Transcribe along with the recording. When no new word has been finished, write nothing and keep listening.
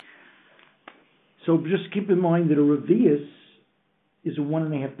So just keep in mind that a revius is a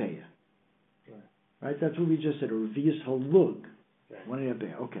 1.5 beya. Right? That's what we just said. A revius halug. 1.5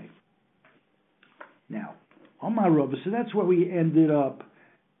 beya. Okay. Now, Amar Rava, so that's where we ended up,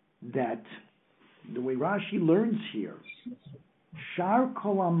 that the way Rashi learns here, Shar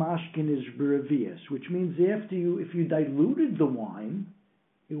kol amashkin is revius, which means if you diluted the wine,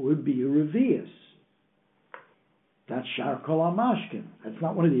 it would be a revius. That's Shar kol amashkin. That's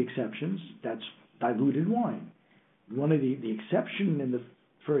not one of the exceptions. That's diluted wine. One of the exception in the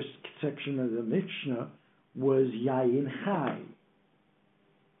first section of the Mishnah was yayin chai.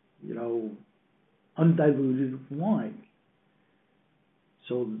 Undiluted wine.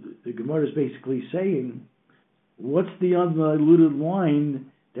 So the Gemara is basically saying, what's the undiluted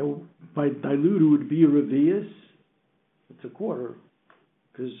wine that by diluted would be a revius? It's a quarter,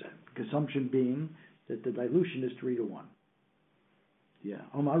 because consumption being that the dilution is 3-1. Yeah.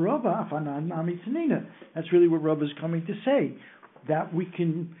 That's really what Rav is coming to say, that we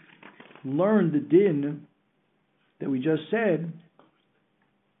can learn the din that we just said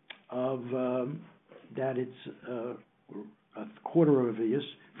of that it's a quarter of a revius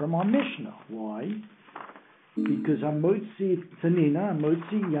from our Mishnah. Why? Because amotzi tanina,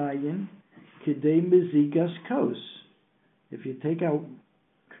 amotzi yayin, kidei mezigas kos. If you take out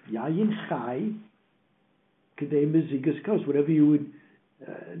yayin chai, kidei mezigas kos, whatever you would,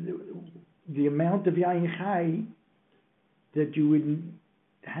 the amount of yayin chai that you would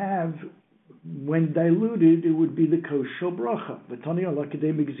have when diluted, it would be the kos shel bracha. V'tani ala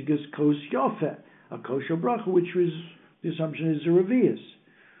kidei mezigas kos yofeh, a kos shel bracha, which was the assumption is a revius.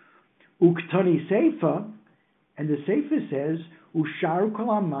 Uktani seifa. And the Sefer says, Ushar kol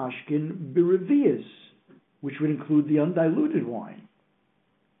amashkin b'revius, which would include the undiluted wine.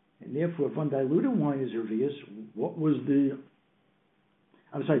 And therefore, if undiluted wine is revius, the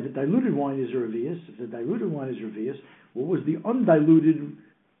diluted wine is revius. If the diluted wine is revius, what was the undiluted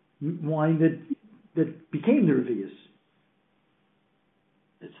wine that became the revius?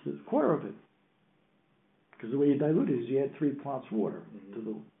 It's the quarter of it. Because the way you dilute it is you add 3 parts water to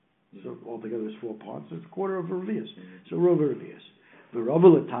the. So altogether it's 4 parts. So it's a quarter of a revius. So rova revius. The rova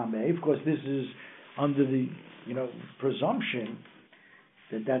l'tamei. Of course, this is under the presumption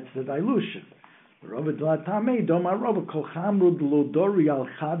that that's the dilution. The rova l'tamei doma rova kol chamru d'lodori al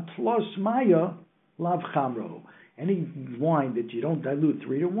chad plus maya lav chamro. Any wine that you don't dilute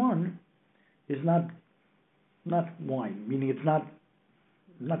 3-1 is not wine, meaning it's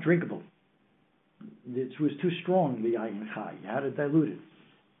not drinkable. It was too strong, the ayin chai. You had to dilute it.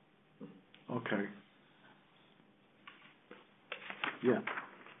 Okay. Yeah.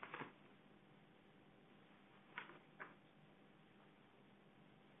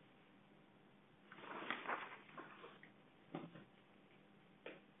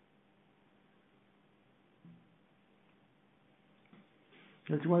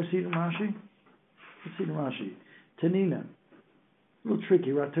 Do you want to see the Rashi? Let's see the Rashi. Tanina. A little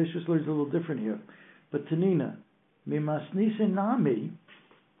tricky, right? Tosfos learns a little different here. But Tanina. Mimasnisa nami.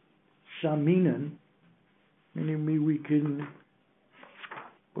 Shaminan, meaning we can.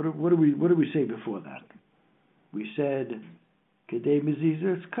 What do we say before that? We said kedei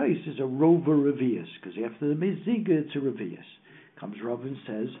mezizah kais is a rova revius, because after the meziga it's a revius. Comes Rav and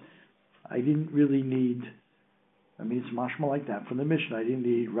says, I didn't really need. It's mashma like that from the Mishnah. I didn't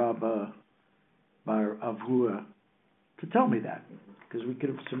need Rabba Bar Avhua to tell me that, because we could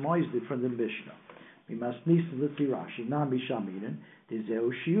have surmised it from the Mishnah. We must let's see Rashi. Nami shaminan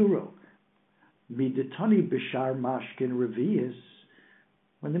dezeu shiuro. Midatani b'shar mashkin revius.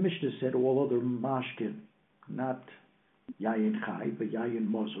 When the Mishnah said all other mashkin, not yayin chai but yayin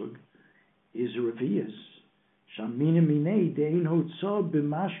mozug, is a revius. Shamina minei dein hotza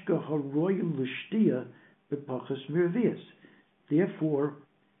b'mashka haroy l'shtia b'pachas revius. Therefore,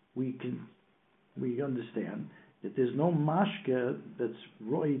 we understand that there's no mashka that's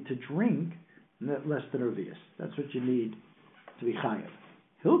roy to drink less than a revius. That's what you need to be chayav.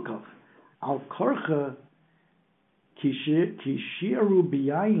 Hilkach. Al korcha kishiru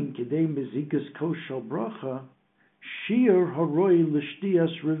biyayin kedei mezikas koshel bracha shir haroi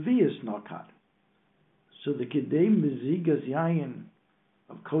l'shtias revius nakat. So the kedei mezikas yayin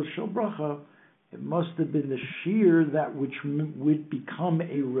of koshel bracha, it must have been the shir that which would become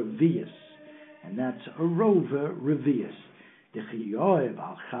a revius, and that's a rova revius. Dechiyoev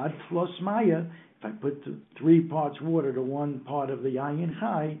al chad plus maya. If I put 3 parts water to 1 part of the yayin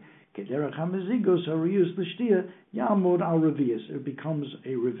chai. It becomes a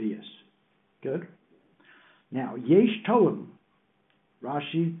revius. Good. Now, yesh toim.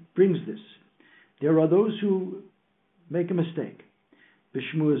 Rashi brings this. There are those who make a mistake.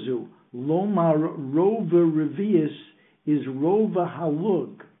 B'shmuazu Lomar rova revius is rova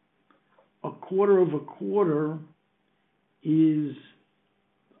halug. A quarter of a quarter is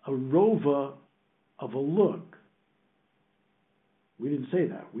a rova of a lug. We didn't say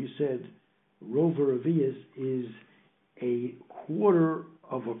that. We said rova revius is a quarter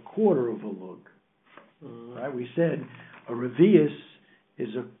of a lug. Right? We said a revius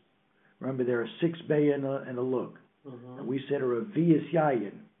is a. Remember, there are 6 beya and a lug. And we said a revius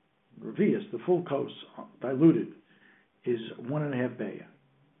yayin, revius, the full kos diluted, is 1.5 beya.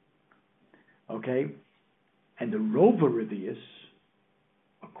 Okay, and the rova revius,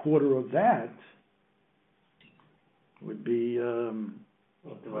 a quarter of that would be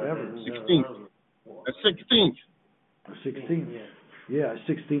whatever. 16th. A 16th. A 16th. Yeah,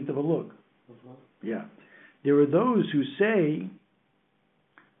 a 16th of a lug. Yeah. There are those who say,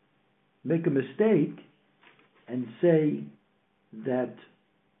 make a mistake and say that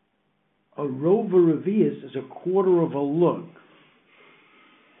a rova revius is a quarter of a lug.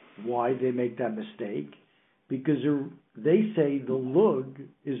 Why they make that mistake? Because they say the lug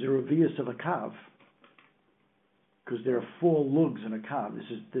is a revius of a kav. Because there are 4 lugs in a kav.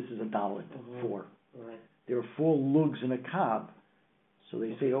 This is a dalet, 4. Right. There are 4 lugs in a kav. So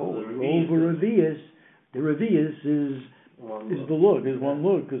they say, rova revius, the revius is the lug, is 1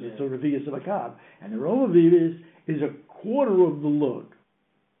 lug, because it's a revius of a kav. And the rova revius is a quarter of the lug.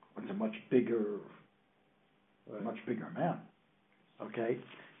 It's a much bigger amount. Okay?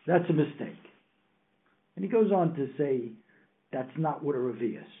 That's a mistake. And he goes on to say that's not what a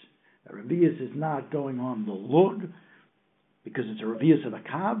revius. A revius is not going on the lug, because it's a revius of a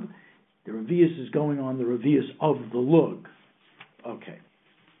kav. The revius is going on the revius of the lug. Okay.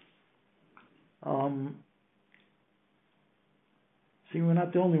 See, we're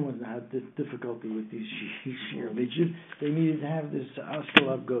not the only ones that have this difficulty with these shir. They needed to have this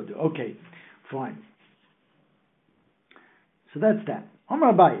askelav go to. Okay, fine. So that's that.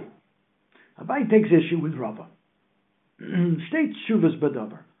 Amar Abaye. Abaye takes issue with Rava. State shuvas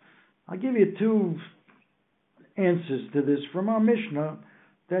badavar. I'll give you 2 answers to this from our Mishnah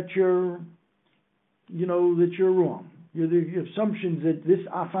that you're wrong. The assumptions that this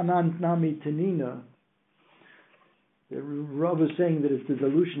afanan nami tanina, the Rav is saying that if the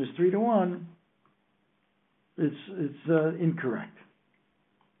dilution is 3-to-1, it's incorrect.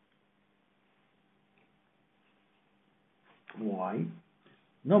 Why?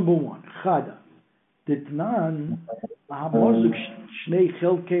 Number 1, chada ditnan hamozuk shnei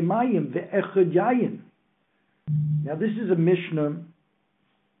chelkei mayim ve'echad yayin. Now this is a Mishnah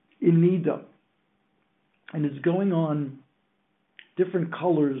in Nida, and it's going on different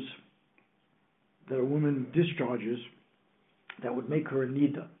colors that a woman discharges that would make her a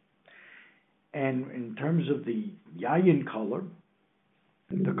Nida. And in terms of the yayin color,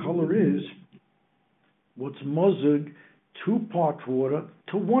 the color is what's mozug 2 part water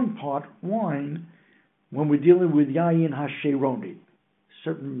to 1 part wine when we're dealing with yayin hasheroni,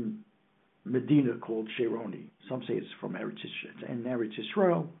 certain Medina called Sheroni. Some say it's from Eretz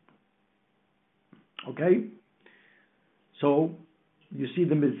Yisrael. Okay? So, you see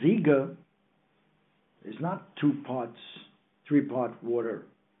the meziga is not 2 parts, 3-part water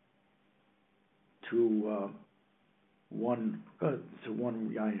to 1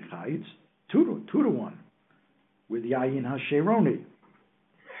 yayin chai. It's 2 to 1 with yayin hasheroni.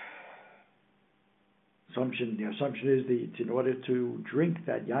 The assumption is that in order to drink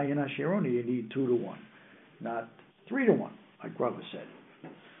that yayin hasheroni, you need 2 to 1, not 3 to 1, like Rava said.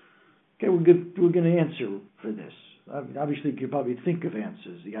 Okay, we're going to answer for this. Obviously, you could probably think of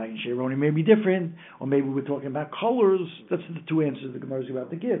answers. The yayin hasheroni may be different, or maybe we're talking about colors. That's the 2 answers the Gemara is about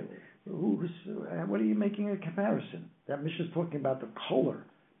to give. What are you making a comparison? That Mishnah is talking about the color.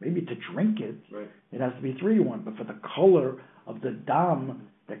 Maybe to drink it, right, it has to be 3 to 1, but for the color of the dam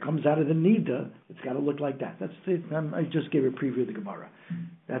that comes out of the nida, it's got to look like that. That's it. I just gave a preview of the Gemara.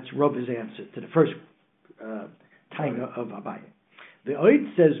 That's Rav's answer to the first taina of Abaye. The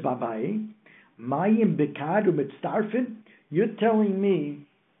Oid says, Abaye, Mayim Bekad u'mitztarfin. You're telling me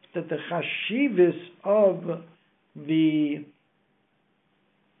that the chashivas of the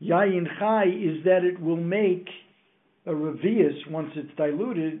yayin chai is that it will make a revius once it's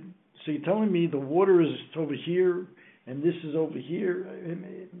diluted. So you're telling me the water is over here and this is over here,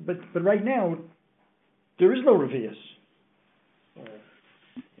 but right now there is no revius.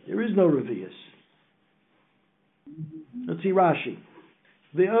 There is no revius. Let's see Rashi.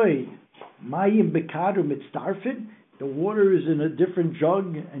 Ve'oi mayim bekadu mitztarfin. The water is in a different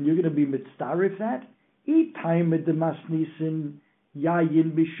jug, and you're going to be mitztarif that. Eat time at the masnisin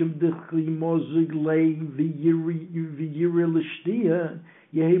yayin bishum dechli mozig lei v'yiri l'shtia.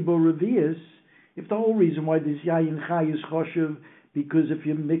 Yehebo Revius, if the whole reason why this Yayin Chai is Choshev, because if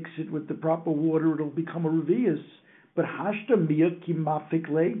you mix it with the proper water, it'll become a Revius. But Hashta Miyaki Mafik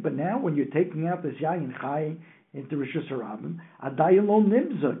Le, but now when you're taking out this Yayin Chai into Rishus Harabim, Adayalo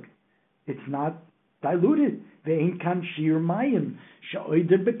Nimzug, it's not diluted. Ve'in kan shir mayim,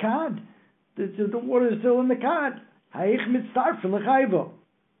 sha'oider bekad. The water is still in the kad. Ha'ich mitzarf l'chayvo.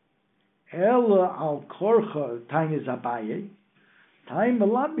 Ela al korcha tainis abaye. Taim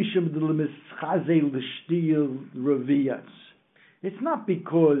alab mishum d'lemischaze l'shtiyel revias. It's not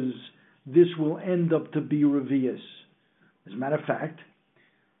because this will end up to be revias. As a matter of fact,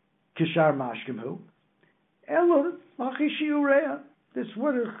 kishar mashkemhu. Ela machi shiurea. This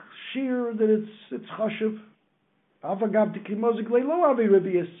water shear that it's chashuv. Avagav tikimozik leilo avi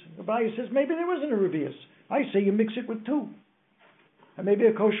revias. Abaye says maybe there wasn't a revias. I say you mix it with two. And maybe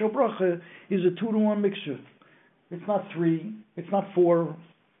a kosher bracha is a 2-to-1 mixture. It's not 3, it's not 4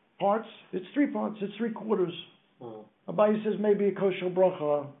 parts, it's 3 parts, it's 3/4. Abaye says maybe a kosher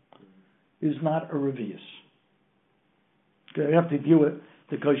bracha is not a revius. You have to deal with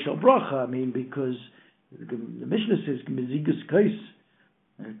the kosher bracha, because the Mishnah says, Mezigus kais,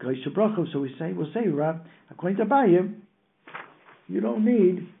 kosher bracha, so we'll say, Rab, according to Abaye, you don't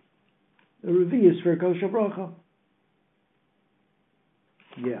need a revius for a kosher bracha.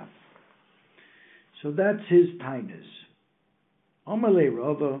 Yeah. So that's his tainas. Amalei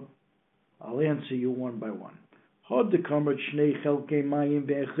Rava, I'll answer you one by one. Hod the kamrat shnei chelkei mayim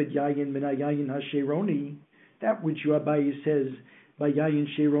ve'echad yayin min hayayin hasheroni. That which Abaye says by yayin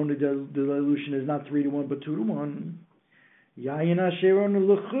sheroni, the dilution is not 3-to-1 but 2-to-1. Yayin hasheroni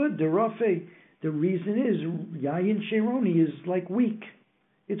lechud derafe. The reason is yayin sheroni is like weak.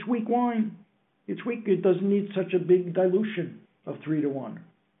 It's weak wine. It's weak. It doesn't need such a big dilution of 3-to-1.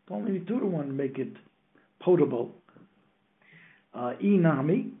 It's only 2-to-1 to make it potable.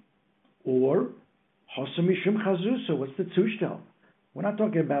 Inami or Hosamishum Chazusa. What's the tzushtel? We're not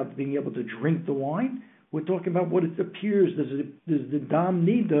talking about being able to drink the wine. We're talking about what it appears. Does the dam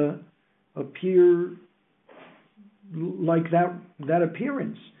nida appear like that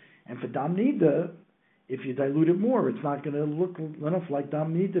appearance? And for dam nida, if you dilute it more, it's not going to look enough like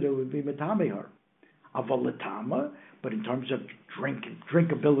dam nida. It would be metamehar. Avalatama, but in terms of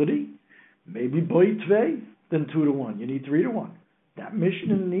drinkability, maybe boitvei, then 2-to-1. You need 3-to-1. That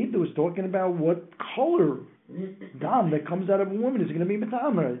Mishnah in Nida was talking about what color dam that comes out of a woman is going to be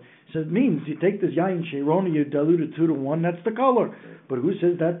metamehar. So it means you take this yayin sheironi, you dilute it 2-to-1, that's the color. But who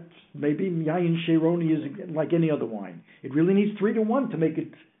says that maybe yayin sheironi is like any other wine? It really needs 3-to-1 to make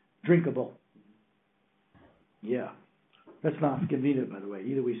it drinkable. Yeah. That's not convenient, by the way.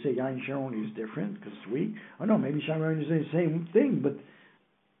 Either we say yayin sharoni is different because it's weak, or no, maybe sharoni is the same thing, but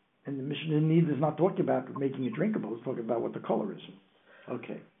and the Mishnah need is not talking about making it drinkable. It's talking about what the color is.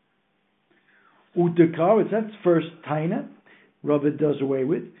 Okay. Udekar, that's first taina. Rava does away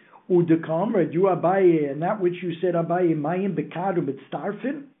with. Udekam, read you Abaye, and that which you said Abaye mayim bekadu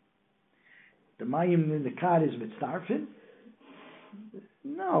mitztarfin. The mayim in the kad is mitztarfin.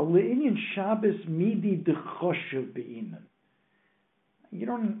 No, le'inyan Shabbos midi dechoshev be'inan. You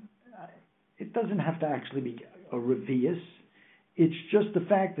don't. It doesn't have to actually be a revius. It's just the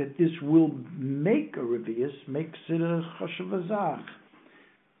fact that this will make a revius makes it a choshev azach.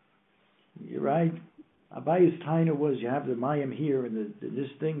 You're right. Abaye's taina was you have the mayim here and this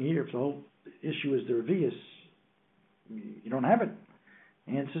thing here. If the whole issue is the revius, you don't have it.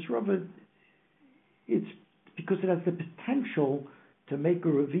 And says Rava, it's because it has the potential to make a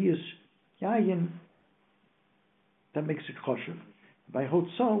revius yayin that makes it choshev. By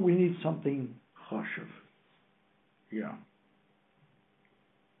Hotza, we need something choshev. Yeah.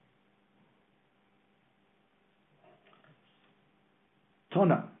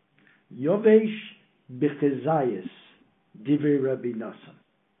 Tona, Yovesh bechezayis divrei Rabbi Nassan.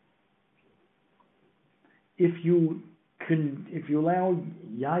 If you allow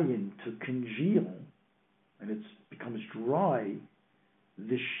yayin to congeal and it becomes dry,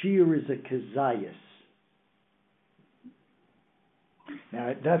 the shear is a kezayis.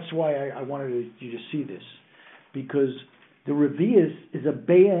 Now that's why I wanted you to see this, because the revius is a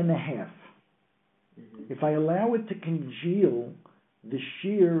beya and a half. Mm-hmm. If I allow it to congeal, the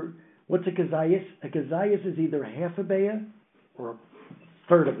shear, what's a kezayis? A kezayis is either half a beya or a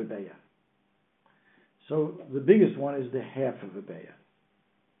third of a beya. So the biggest one is the half of a beya.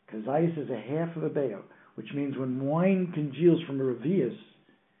 Kezayis is a half of a beya, which means when wine congeals from a revius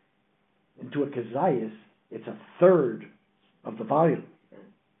into a kezayis, it's a third of the volume.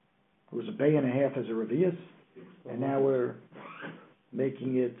 It was a beya and a half as a revius, and now we're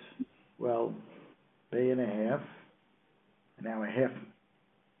making it, beya and a half, and now a half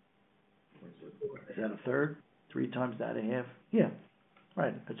that a third? 3 times that a half? Yeah,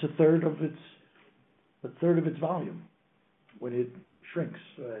 right. It's a third of its volume when it shrinks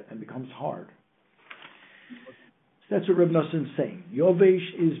and becomes hard. So that's what Reb Nosson is saying.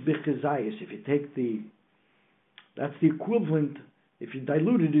 Yovesh is bechazayis. If you take that's the equivalent. If you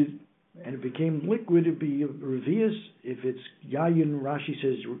diluted it and it became liquid, it'd be revius. If it's yayin, Rashi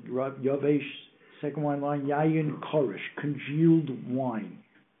says yovesh. Second line, yayin korish, congealed wine,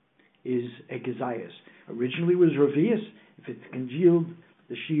 is a kazayas. Originally it was revius. If it's congealed,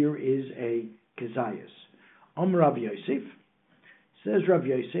 the shear is a kazayas. Rav Yosef, says Rav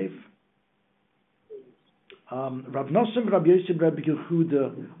Yosef, Rav Nosson, Rav Yosef, Rav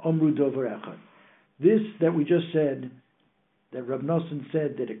Yehuda, Omru Dover Echad. This that we just said, that Rav Nosson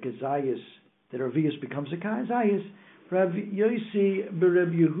said that a kazayas, that revius becomes a kazayas, Rav Yossi Rav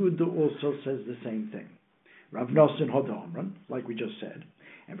Yehuda also says the same thing. Rav Nosson Hodamran, like we just said.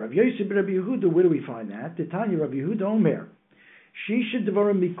 And Rav Yossi Rav Yehuda, where do we find that? The Tanya Rav Yehuda Omer. Shisha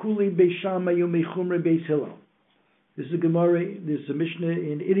Devarim Mikuli Beishama Yomechumre Beis Hillel. This is a Gemara, this is a Mishnah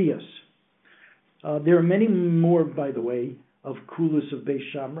in Idias. There are many more, by the way, of Kulas of Beis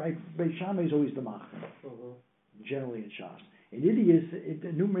Shammai. Right? Beis Shammai is always the Machna, generally in Shas. In Idias, it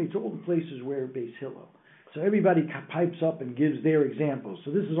enumerates all the places where Beis Hillel. So everybody pipes up and gives their examples.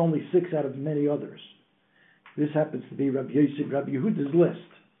 So this is only 6 out of many others. This happens to be Rabbi Yosef, Rabbi Yehuda's list.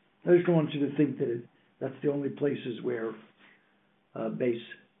 I just don't want you to think that that's the only places where Beis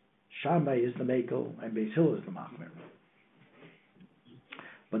Shammai is the Mekel and Beis Hillel is the Machmer.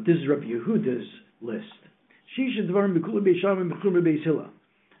 But this is Rabbi Yehuda's list. Shisha Dvarim B'Kula Beis Shammai B'Chumra Beis Hillel.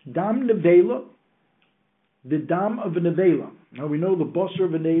 Dam Nevela, the dam of a Nevela. Now we know the basar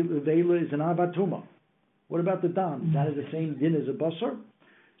of a Nevela is an avatuma. What about the dam? That is the same din as a basar.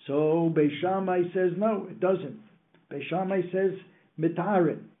 So Beis Shammai says no, it doesn't. Beis Shammai says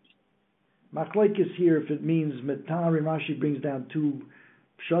mitarin. Machlekes here if it means mitarin. Rashi brings down 2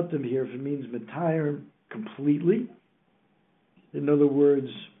 pshatim here if it means mitarin completely. In other words,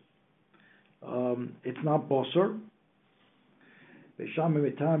 it's not basar. Beis Shammai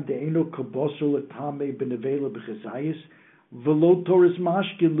mitarin de'eno kabasar l'tamei b'nevela b'chazayis v'lo toris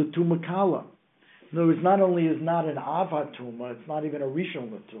mashkin l'tumakala. In other words, not only is not an avatuma, it's not even a rishon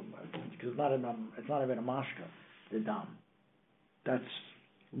latuma, because it's not even a mashka, the dam. That's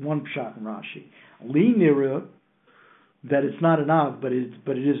one pshat in Rashi. Li nira, that it's not an av, but it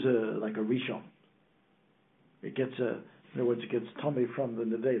is like a rishon. It gets in other words, it gets tummy from the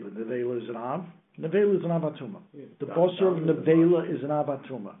nevela. Nevela is an av. Nevela is an avatuma. Yeah, the basar of nevela is an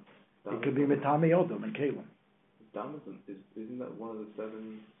avatuma. It could be metame odom and kalim. Dam isn't that one of the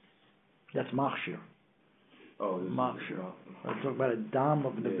 7? That's machshir. Oh, machshir. I'm talking about a dam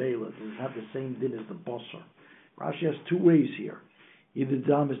of nevela. Does it have the same din as the basar? Rashi has 2 ways here. Either the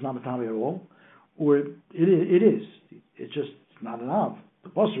dam is not metame at all, or it is. It's just not an av. The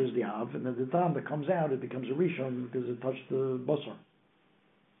basar is the av, and then the dam that comes out, it becomes a rishon because it touched the basar.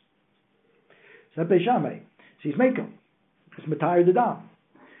 So Beis Shammai, so he's making. It's metayr the dam.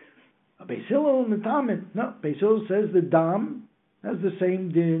 Beis Hillel and the Talmud, no. Beis Hillel says the dam has the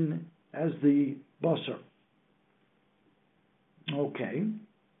same din as the basar. Okay.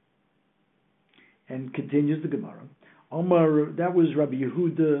 And continues the Gemara. Omar, that was Rabbi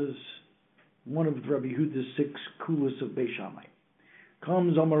Yehuda's, one of Rabbi Yehuda's 6 kulas of Beis Shammai.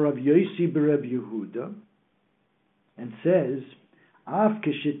 Comes Omar Rav Yossi b'Rabbi Yehuda and says, Af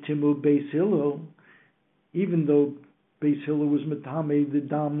keshetimu Beis Hillel, even though Beis Hillel was metame the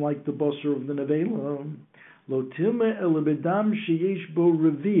dam like the basar of the nevela, lo tilme el bedam sheyesh bo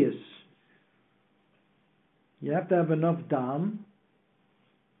revius. You have to have enough dam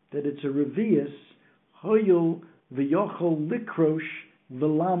that it's a revius, hoyel v'yochol likrosh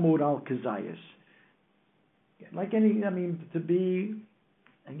v'lamod al kazayas. Like any,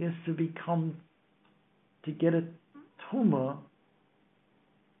 to get a tuma,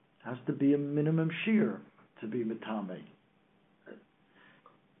 has to be a minimum shear to be metame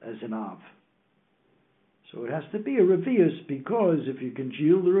as an av. So it has to be a revius, because if you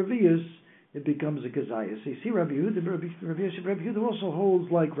congeal the revius, it becomes a kazayas. So you see, Rabbi Yehuda also holds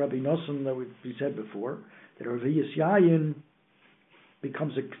like Rabbi Nosson that we said before, that a revius yayin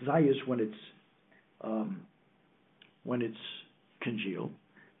becomes a kazayas when it's congealed.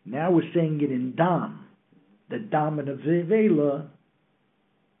 Now we're saying it in dam. The dam and a vela,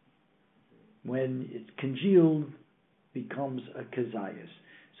 when it's congealed, becomes a kazayas.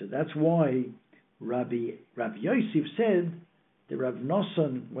 So that's why Rabbi Yosef said that Rav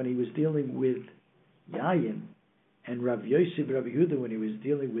Nosson, when he was dealing with yayin, and Rav Yosef, Rabbi Yehuda, when he was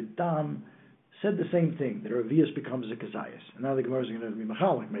dealing with dam, said the same thing, that revius becomes a kazayas. And now the Gemara is going to be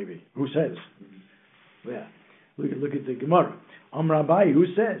machalik, maybe. Who says? Yeah. Look at the Gemara. Rabbi, who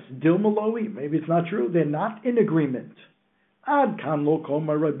says Dil Maloi? Maybe it's not true. They're not in agreement. Ad kan lo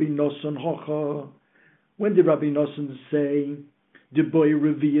koma Rabbi Nosson hocha. When did Rabbi Nosson say the boy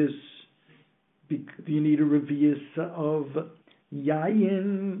revius? You need a revius of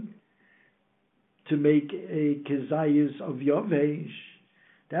yayin to make a kezayis of yavesh.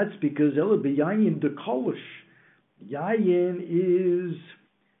 That's because ela beyayin de kolish. Yayin is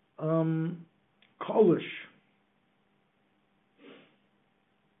kolish.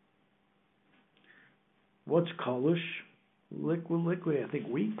 What's kolish? Liquid. I think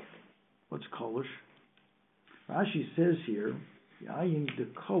weak. What's kolish? Rashi says here, yayin de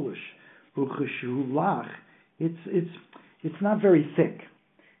kolish ucheshulach. It's not very thick.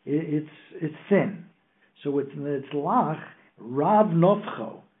 It's thin. So it's lach rav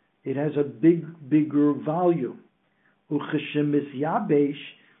nofcho. It has a bigger volume. Ucheshemis yabesh,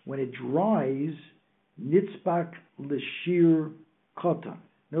 when it dries, nitzbak l'shir kota.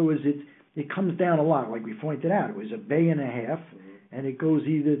 In other words, it comes down a lot, like we pointed out. It was a bay and a half, and it goes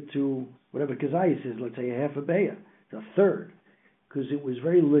either to whatever kazayis is, let's say a half a bay, it's a third, because it was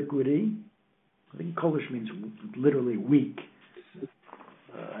very liquidy. I think kolish means literally weak.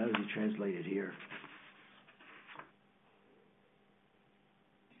 How does he translate it here?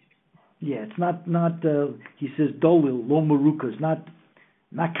 Yeah, it's not. He says dolil lo marukas, not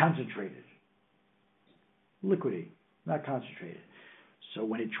concentrated, liquidy, not concentrated. So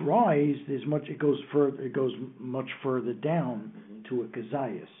when it dries, it goes much further down to a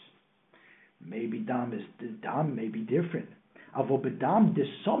kazayas. Maybe dam may be different. Avo bedam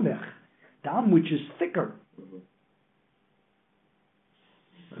desomech, dam which is thicker.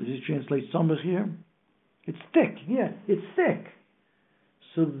 Does he translate somech here? It's thick. Yeah, it's thick.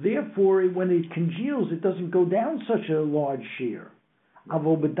 So therefore, when it congeals, it doesn't go down such a large shear.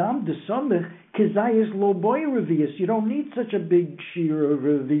 Avo bedam desomech kezayis lo boy revius. You don't need such a big shear of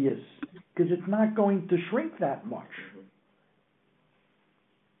revius because it's not going to shrink that much.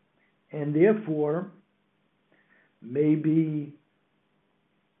 And therefore, maybe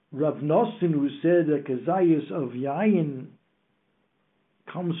Rav Nosson, who said that kezayis of yayin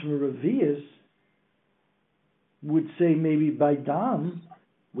comes from revius, would say maybe by dam,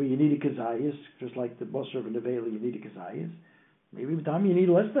 where you need a kezayis, just like the basar of a nevela, you need a kezayis. Maybe with dam you need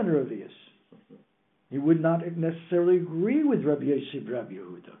less than a revius. He would not necessarily agree with Rabbi Yosef, Rabbi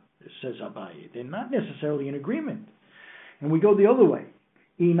Yehuda, says Abaye. They're not necessarily in agreement. And we go the other way.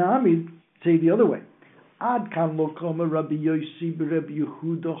 Inami say the other way. Ad kan lo koma Rabbi Yosef, Rabbi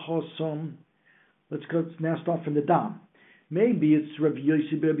Yehuda Hosom. Let's now start from the dam. Maybe it's Rabbi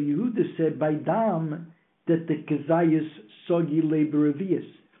Yosef, Rabbi Yehuda said by dam that the kezayis sogi leber revius.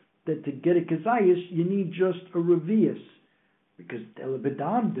 That to get a kezayis you need just a revius. Because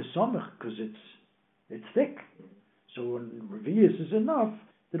elabedam desomech, because it's thick. So when revius is enough,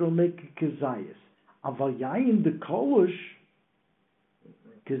 it'll make a kezayis. Aval yayin de kolish,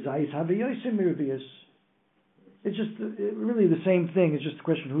 kezayis have a yosim revius. It's just really the same thing. It's just a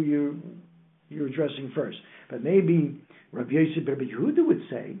question who you're addressing first. But maybe Rabbi Yosef, Rabbi Yehuda would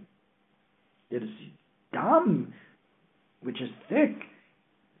say that it's dam, which is thick,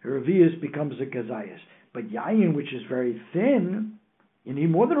 revius becomes a kezayis. But yayin, which is very thin, you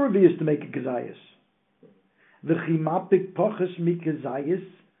need more than a revius to make a kezayis. V'chimapik poches mi kezayis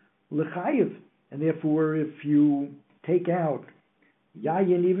l'chayiv. And therefore, if you take out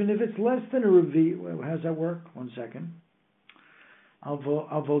yayin, even if it's less than a revius, how does that work? 1 second.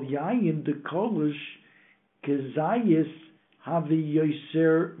 Avol yayin de kolish kezayis havi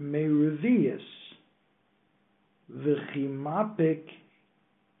yoser me revius. V'chimapik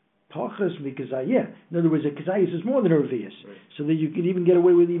in other words, a kezayis is more than a revius, so that you can even get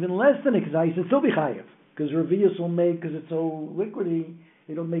away with even less than a kezayis and still be chayiv, because revius will make, because it's so liquidy,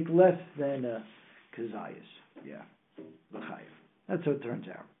 it'll make less than a kezayis. Yeah, the chayiv. That's how it turns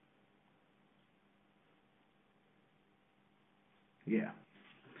out. Yeah,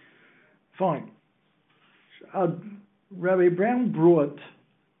 fine. Rabbi Brown brought.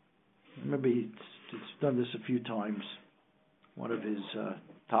 Maybe he's done this a few times. One of his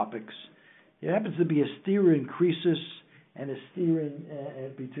topics. It happens to be a stira in Krisus and a stira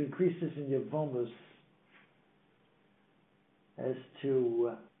between Krisus and Yevamos as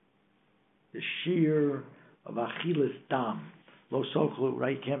to the shear of achilas dam. Lo sochlu,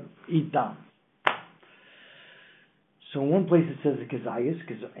 right? You can't eat dam. So in one place it says a kezayis,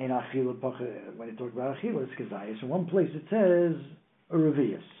 because in achila, when you talk about achila, it's kezayis. In one place it says a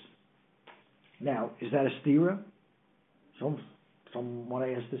revius. Now, is that a stira? Some want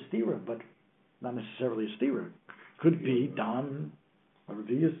to ask the stira, but not necessarily a stira. Could be dam, a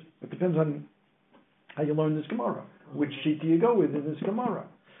revius. It depends on how you learn this Gemara. Which sheet do you go with in this Gemara?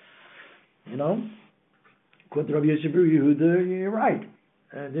 You know? According to Rabbi Yosef Bar Yehuda, you're right.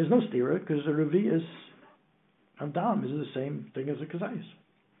 There's no stira, because the Revi'is Adam is the same thing as a Kazayis.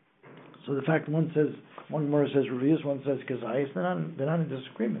 So the fact one Gemara says Revi'is, one says Kazayis, they're not in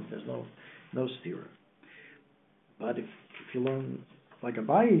disagreement. There's no stira. But if you learn like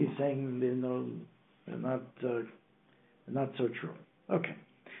Abaye, he's saying they're not so true. Okay.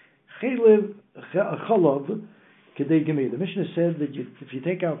 Chalav kedei gemiyah. The Mishnah said that if you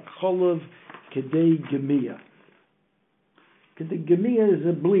take out chalav kedei gemiyah, kedei gemiyah is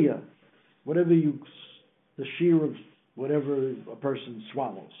a bliya, the shear of whatever a person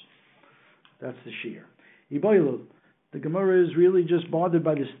swallows. That's the shear. Iboilu, the Gemara is really just bothered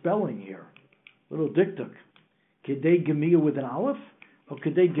by the spelling here. Little diktuk. Kedei gemiyah with an aleph, or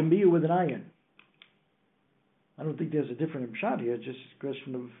kedei gemiyah with an ayin? I don't think there's a different pshat here. It's just a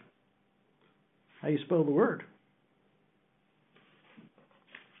question of how you spell the word.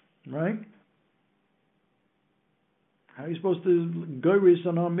 Right? How are you supposed to goris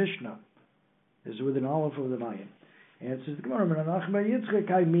on our Mishnah? Is it with an aleph or with an ayin? And it says the Gemara,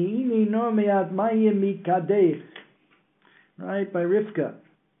 right, by Rivka.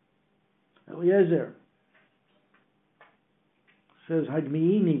 Eliezer says,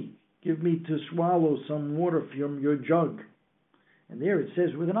 Hagmiini, give me to swallow some water from your jug. And there it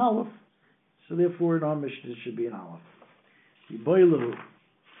says with an aleph. So therefore in our Mishnah it should be an aleph. Yiboilu.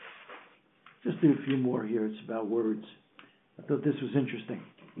 Just do a few more here. It's about words. I thought this was interesting.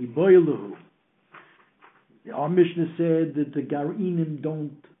 Yiboilu. Our Mishnah said that the Gar'inim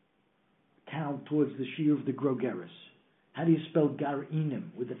don't count towards the shear of the Grogeris. How do you spell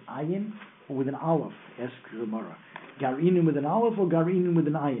Gar'inim? With an ayin or with an aleph? Ask Gemara. Gar'inim with an aleph or Gar'inim with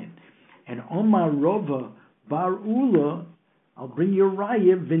an ayin? And Omar Rova Bar Ula, I'll bring you a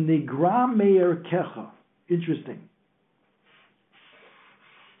raya, V'negra me'er kecha. Interesting.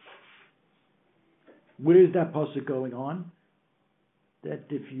 Where is that pasuk going on? That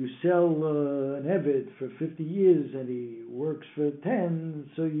if you sell an Eved for 50 years and he works for 10,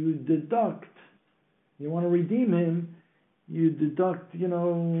 so you deduct. You want to redeem him, you deduct,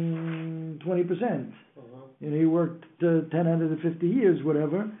 20%. He worked 10 out of the 50 years,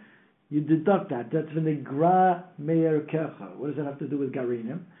 whatever. You deduct that. That's v'negra me'er kecha. What does that have to do with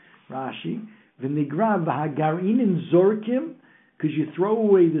garinim? Rashi. V'negra v'hagarinim zorkim, because you throw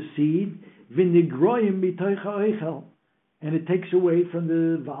away the seed. V'negroim b'toicha eichel. And it takes away from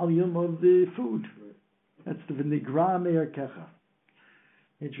the volume of the food. That's the v'negra me'er kecha.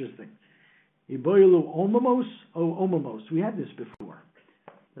 Interesting. Iboilu omamos o omamos. We had this before.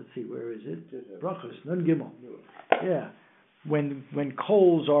 Let's see, where is it? Brachos, Nun Gimel. Yeah. When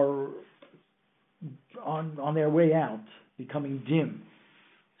coals are on their way out, becoming dim,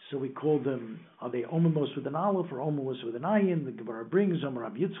 so we call them, are they omamos with an aleph or omamos with an ayin? The Gemara brings Amar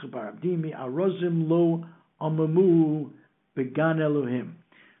Rab Yitzchak bar Abdimi Arozim lo amamu began Elohim.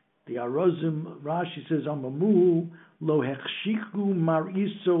 The Arozim, Rashi says amamu lo hechshiku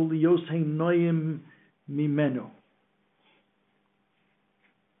mariso liyosei noyim mimenu.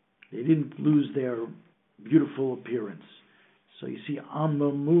 They didn't lose their beautiful appearance. So you see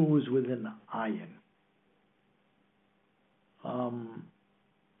amamu is with an ayin. All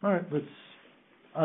right, let's